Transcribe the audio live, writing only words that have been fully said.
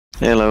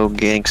Hello,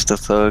 gangsta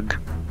thug.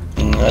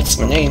 That's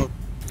my name.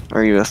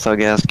 Are you a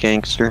thug-ass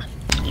gangster?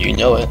 You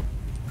know it.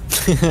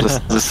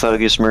 The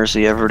thuggish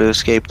mercy ever to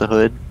escape the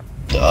hood?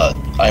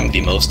 I'm the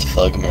most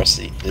thug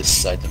mercy this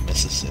side of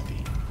Mississippi.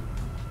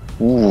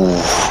 Ooh.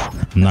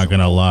 I'm not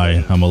gonna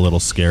lie, I'm a little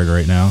scared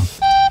right now.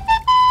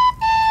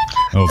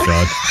 Oh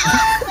god.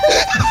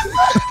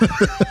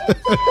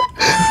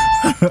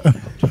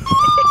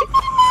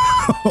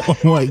 Oh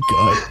my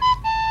god.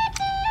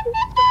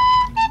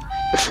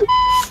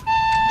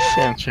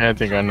 I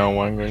think I know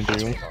what I'm going to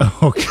do.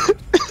 Okay.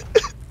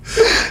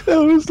 That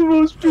was the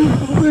most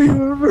beautiful thing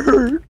I've ever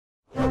heard.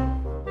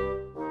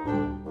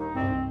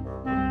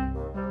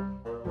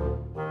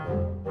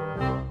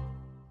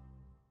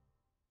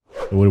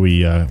 What are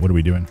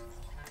we doing?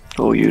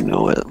 Oh, you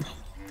know it.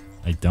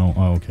 I don't.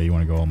 Oh, okay. You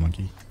want to go all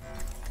monkey?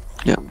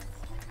 Yeah.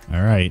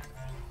 All right.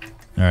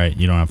 All right.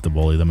 You don't have to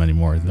bully them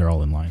anymore. They're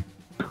all in line.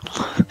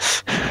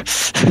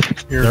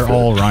 They're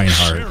all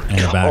Reinhardt and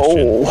a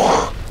Bastion.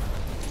 Oh.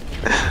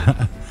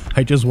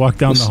 I just walked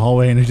down the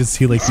hallway and I just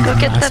see like these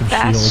massive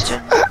shields.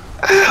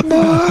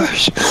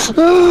 Marsh!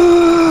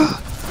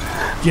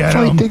 Get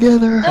Fight 'em.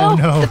 together. Oh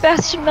no! The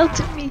Bastion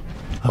melted me.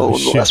 Oh, the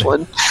shit. last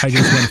one. I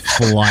just went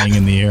flying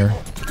in the air.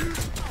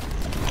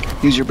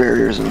 Use your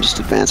barriers and just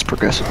advance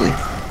progressively.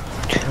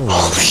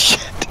 Oh, shit.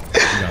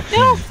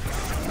 No.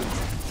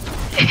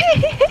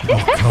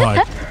 Oh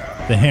god.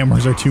 The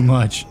hammers are too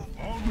much.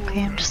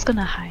 Okay, I'm just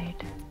gonna hide.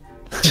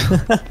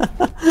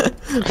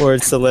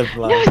 Words to live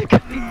by. No, they're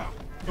coming.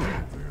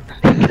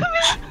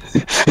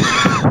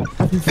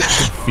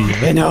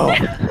 I know.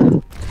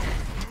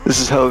 This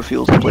is how it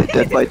feels to play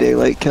Dead by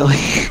Daylight, Kelly.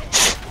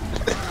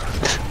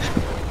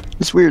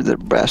 It's weird that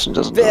Bastion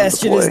doesn't know how to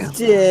Bastion play. is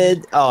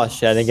dead. Oh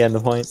shit, I didn't get the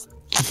point.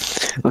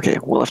 Okay,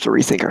 we'll have to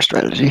rethink our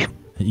strategy.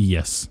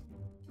 Yes.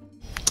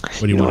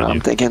 What do you know want what to I'm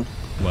do? thinking?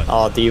 What?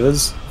 All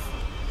divas.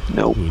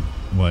 Nope.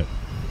 What?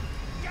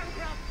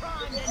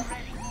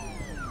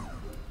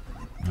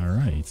 All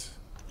right.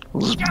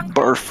 Let's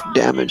barf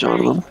damage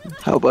on them.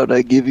 How about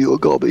I give you a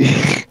gobby?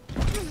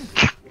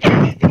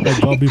 A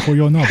gobby for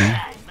your nobby.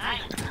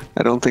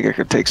 I don't think I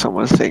could take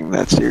someone saying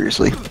that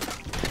seriously.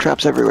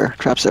 Traps everywhere.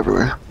 Traps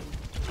everywhere.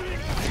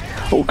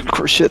 Oh, of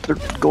course, shit. They're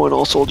going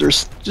all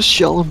soldiers. Just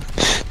shell them.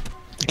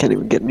 I can't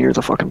even get near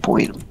the fucking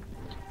point.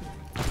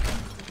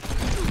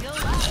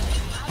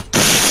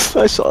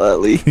 I saw that,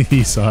 Lee.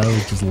 He saw it, we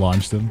just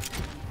launched him.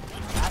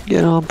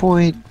 Get on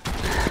point.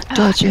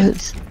 Touch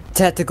it.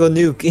 Tactical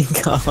nuking.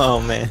 Oh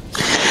man.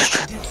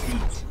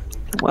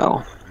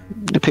 Wow.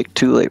 You picked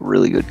two like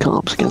really good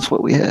comps against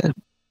what we had.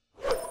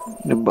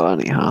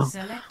 Nimbani, huh?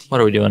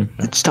 What are we doing?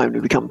 It's time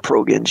to become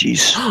pro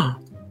Genjis.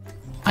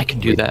 I can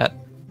do that.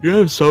 You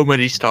have so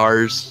many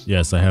stars.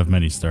 Yes, I have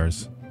many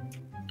stars.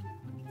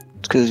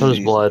 It's because So does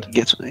Blood.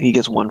 he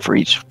gets one for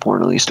each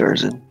porno he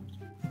stars in.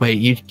 Wait,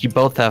 you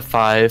both have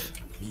 5.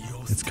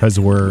 It's because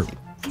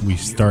we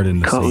start in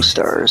the same.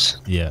 Co-stars.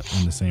 Yeah,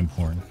 in the same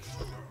porn.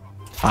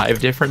 5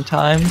 different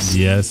times?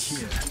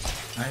 Yes.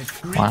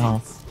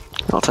 Wow.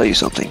 I'll tell you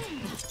something.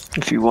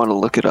 If you want to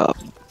look it up,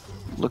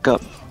 look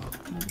up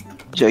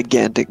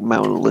gigantic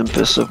Mount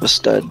Olympus of a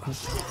stud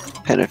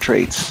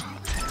penetrates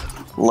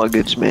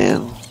luggage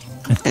man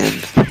and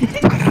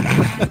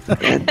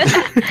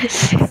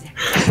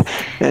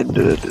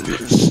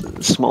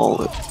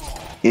small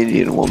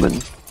Indian woman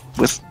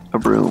with a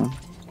broom.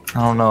 I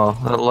don't know.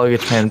 That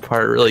luggage man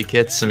part really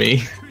gets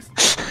me.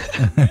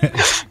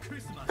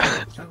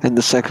 And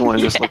the second one,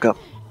 just look up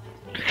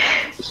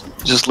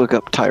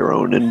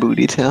Tyrone in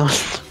Booty Town.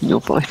 You'll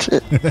find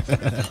it.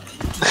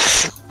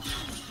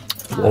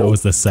 That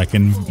was the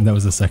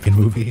second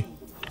movie.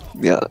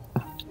 Yeah.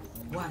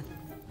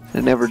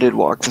 It never did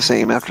walk the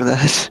same after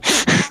that.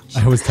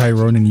 I was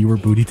Tyrone and you were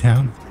Booty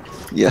Town.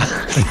 Yeah.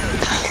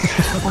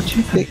 What'd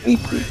you make me?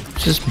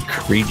 Just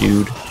Cree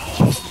dude.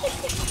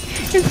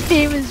 His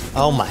name is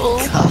Oh my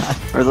Boobles. god.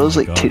 Are those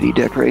like God. titty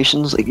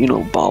decorations? Like, you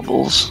know,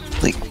 baubles?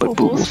 Like, but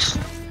Boobles?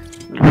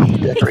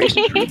 boobles.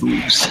 Decorations for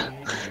boobs.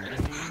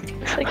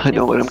 Like I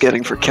know what I'm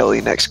getting for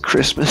Kelly next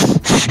Christmas.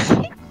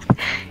 Thank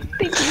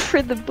you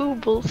for the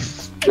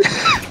boobles.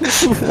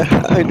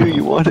 I knew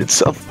you wanted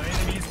some.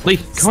 Lee,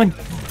 come on.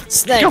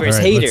 Snipers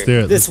Alright, hater. let's do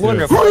it, This let's do it.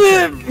 wonderful.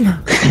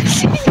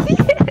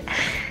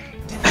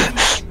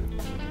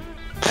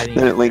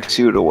 Then it links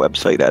you to a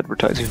website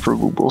advertising for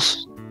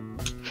boobles.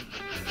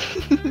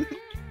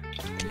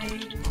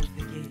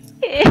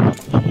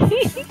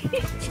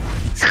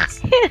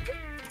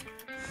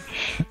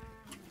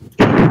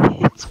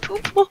 It's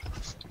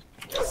Boobles.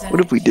 What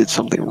if we did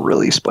something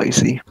really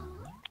spicy?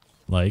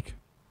 Like?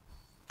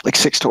 Like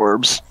 6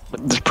 torbs.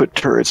 Just put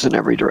turrets in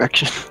every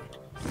direction.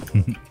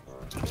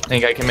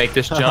 Think I can make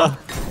this jump?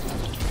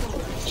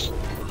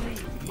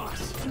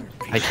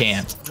 I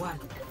can't.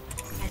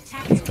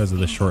 Because of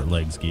the short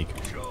legs, geek.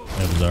 That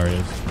was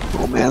Zarya's.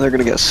 Oh man, they're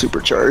gonna get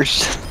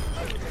supercharged.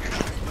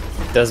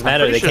 Doesn't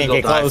matter, Pretty they sure can't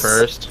they'll get die close.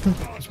 first.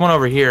 There's one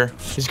over here.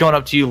 He's going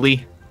up to you,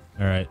 Lee.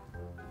 Alright.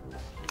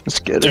 Let's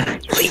get her.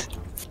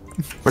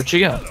 Where'd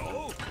she go?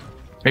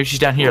 Maybe she's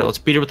down here. Let's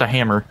beat her with a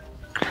hammer.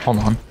 Hold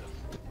on.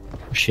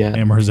 Shit.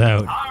 Hammer's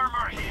out.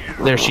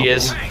 There she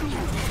is.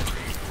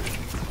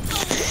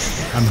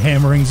 I'm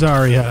hammering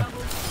Zarya.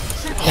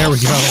 There we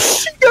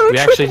go. We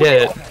actually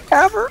did it.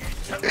 Hammer.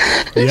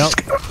 Yep.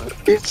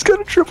 He's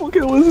got a triple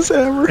kill with his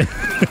hammer.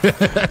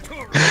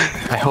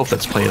 I hope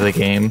that's play of the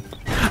game.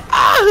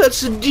 Ah,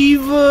 that's a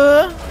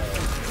diva.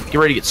 Get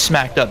ready to get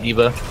smacked up,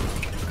 diva.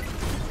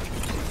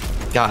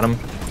 Got him.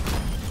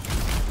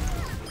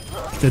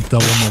 The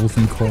double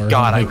molten core.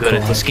 God, Oh I'm my good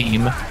at God. this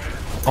game.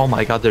 Oh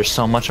my god, there's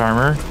so much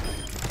armor.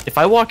 If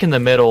I walk in the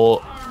middle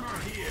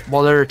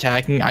while they're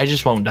attacking, I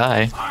just won't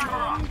die.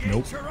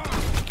 Nope.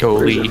 Go,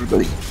 Where's Lee.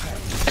 everybody?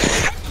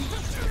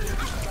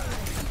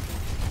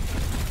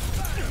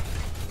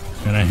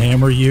 Can I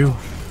hammer you?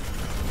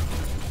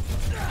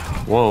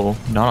 Whoa,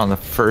 not on the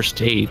first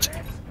date. I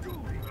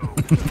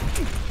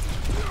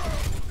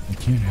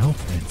can't help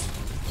it.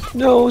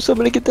 No,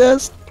 somebody get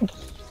this. I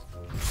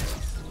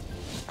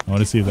want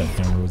to see if that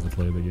hammer was the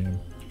play of the game.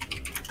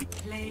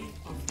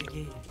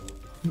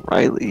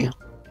 Riley.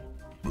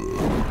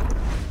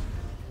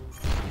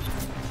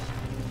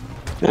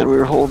 Man, we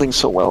were holding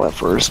so well at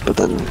first, but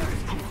then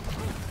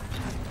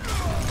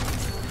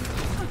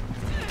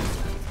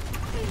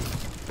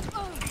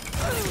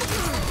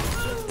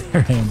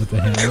Their hand with the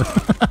hammer.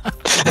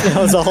 That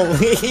was all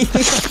Lee.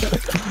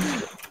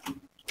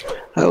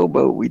 how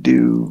about we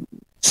do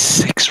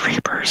 6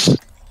 Reapers?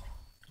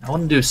 I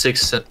want to do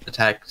 6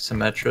 attack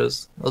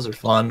Symmetras. Those are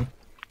fun.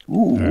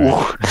 Ooh,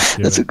 Alright, let's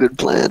do that's a it. good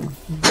plan.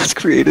 Let's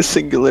create a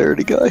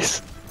singularity,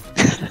 guys.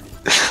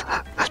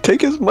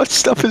 Take as much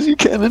stuff as you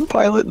can and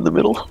pile it in the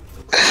middle.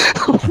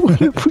 What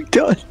have we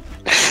done?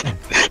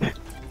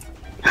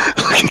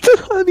 Look at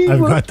the honey. I've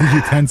mug. got the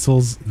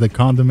utensils, the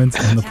condiments,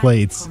 and the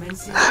plates.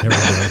 There we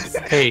go.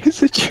 Hey,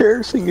 It's a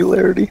chair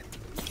singularity.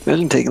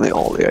 Imagine taking like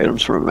all the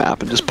items from a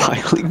map and just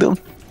piling them.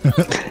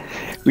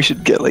 We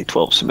should get like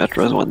 12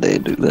 Symmetras one day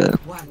and do that.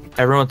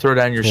 everyone throw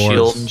down your Orbs.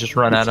 shield and just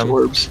run at them.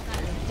 Orbs.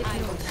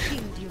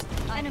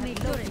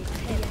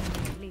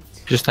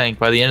 Just think,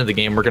 by the end of the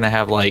game, we're gonna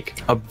have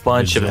like a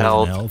bunch of Zillion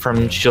health health,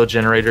 from yeah. shield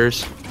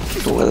generators.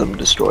 Don't let them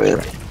destroy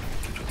it.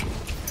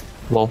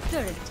 Well,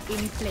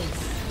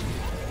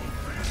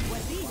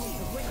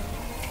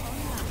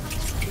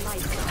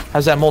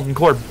 how's that molten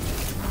core,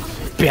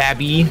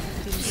 Babby?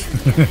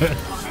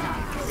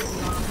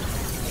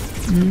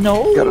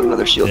 No. Got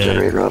another shield Yeah.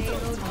 generator up.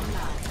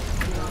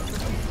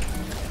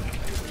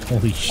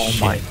 Holy shit.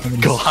 my How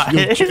many God.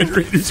 shield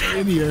generators are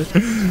in here?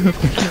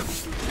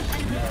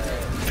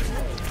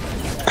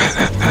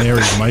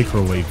 Mary's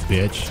microwave,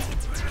 bitch.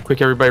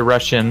 Quick, everybody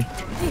rush in.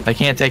 They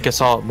can't take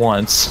us all at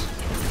once.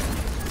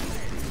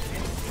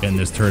 Getting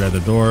this turret at the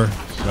door.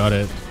 Got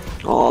it.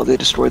 Oh, they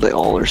destroyed like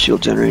all our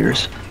shield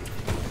generators.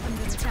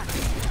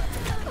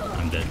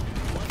 I'm dead.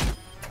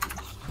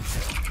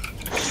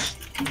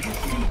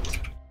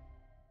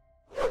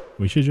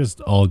 We should just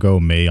all go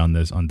Mei on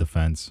this on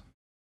defense.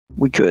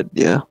 We could,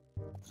 yeah.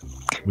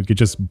 We could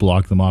just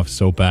block them off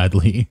so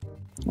badly.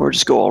 Or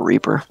just go all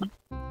Reaper.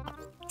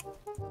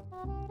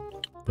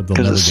 But they'll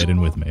 'Cause never it's- get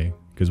in with Mei.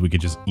 Because we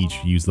could just each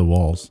use the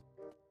walls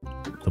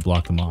to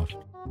block them off.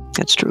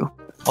 That's true.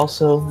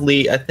 Also,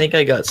 Lee, I think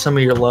I got some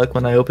of your luck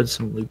when I opened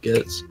some loot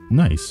kits.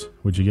 Nice.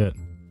 What'd you get?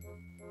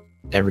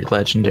 Every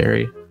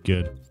legendary.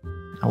 Good.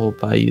 I will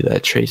buy you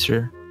that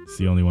tracer. It's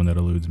the only one that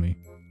eludes me.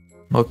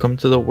 Welcome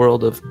to the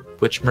world of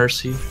Witch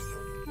Mercy.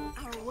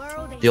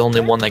 The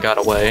only one that got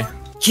away.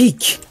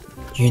 Geek,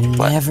 you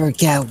What? never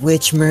got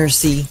Witch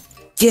Mercy.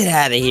 Get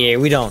out of here.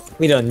 We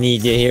don't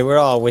need you here. We're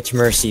all Witch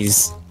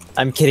Mercies.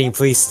 I'm kidding.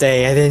 Please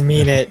stay. I didn't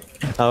mean it.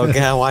 Oh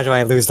god, why do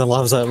I lose the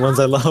ones I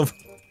love?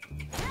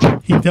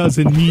 He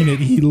doesn't mean it.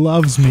 He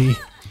loves me.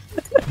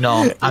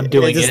 No, I'm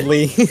doing just it.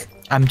 Lee.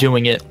 I'm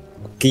doing it.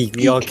 Geek,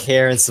 we all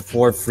care and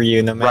support for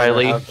you, no matter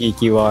Riley. how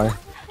geek you are.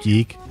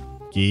 Geek.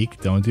 Geek.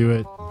 Don't do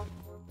it.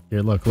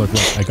 Here, look.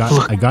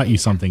 I got you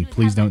something.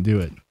 Please don't do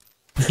it.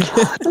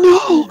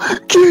 No!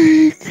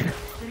 Geek!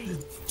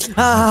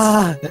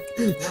 Ah!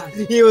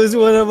 He was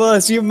one of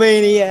us, you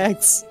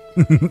maniacs!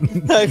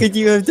 How could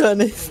you have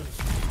done it?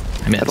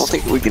 I missed. I don't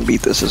think we can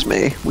beat this as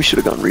May. We should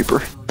have gone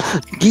Reaper.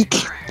 Geek!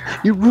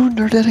 You ruined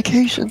our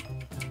dedication.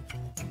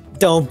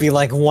 Don't be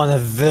like one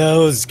of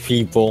those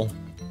people.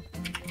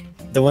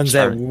 The ones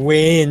that Sorry.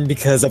 win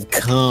because of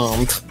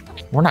comp.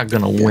 We're not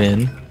gonna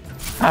win.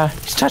 Ah,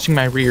 he's touching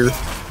my rear.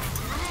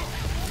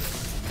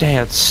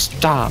 Dad,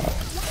 stop.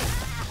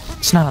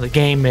 It's not a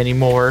game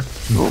anymore.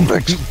 Oh,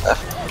 Vex.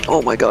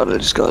 Oh my god, I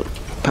just got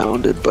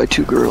pounded by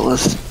 2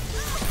 gorillas.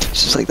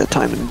 It's just like that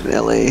time in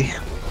LA.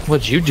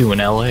 What'd you do in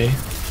LA?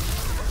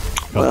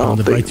 Got Well,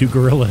 pounded but- by 2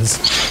 gorillas.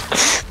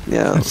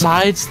 Yeah,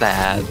 Besides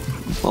that,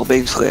 well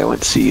basically I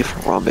went to see if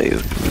Harambe,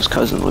 his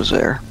cousin, was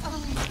there.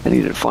 And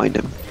he didn't find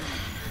him.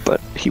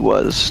 But he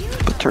was.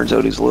 But turns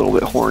out he's a little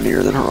bit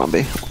hornier than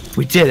Harambe.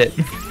 we did it.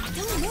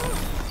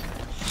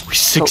 We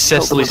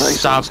successfully help with ice,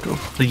 stopped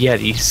let's the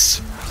Yetis.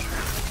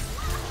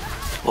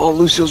 Oh,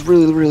 Lucio's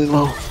really, really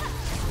low.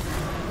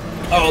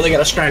 Oh, they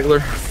got a straggler.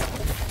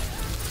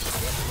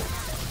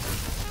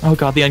 Oh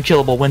god, the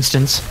unkillable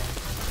Winstons.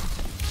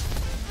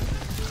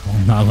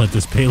 Oh not let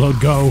this payload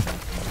go.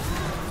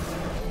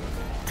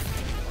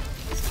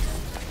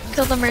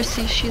 Kill the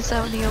Mercy, she's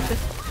out in the open.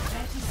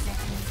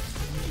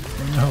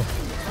 No.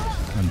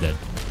 I'm dead.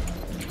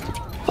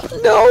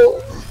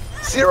 No!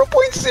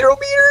 0.0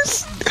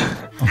 meters!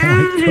 Oh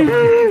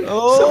my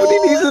god. Somebody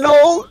needs an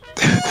ult!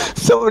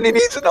 Somebody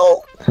needs an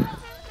ult!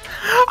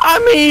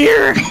 I'm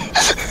here.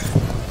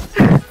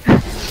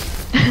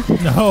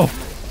 No.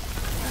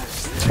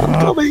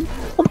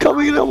 I'm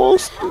coming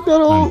almost. Got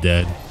I'm ult.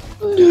 dead.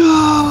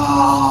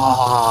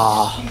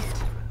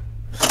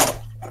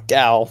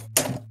 Ow.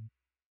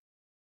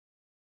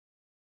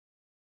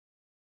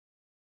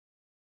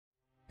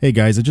 Hey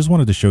guys, I just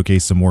wanted to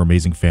showcase some more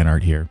amazing fan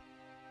art here.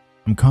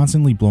 I'm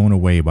constantly blown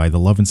away by the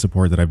love and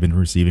support that I've been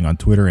receiving on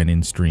Twitter and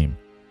in stream.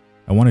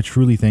 I want to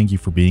truly thank you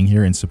for being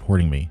here and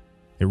supporting me.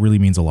 It really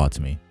means a lot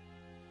to me.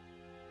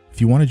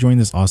 If you want to join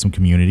this awesome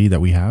community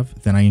that we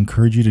have, then I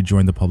encourage you to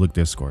join the public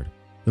Discord.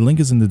 The link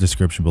is in the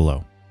description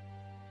below.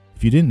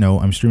 If you didn't know,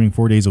 I'm streaming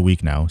 4 days a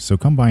week now, so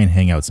come by and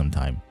hang out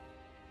sometime.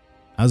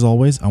 As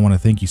always, I want to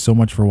thank you so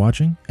much for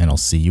watching, and I'll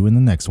see you in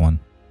the next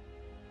one.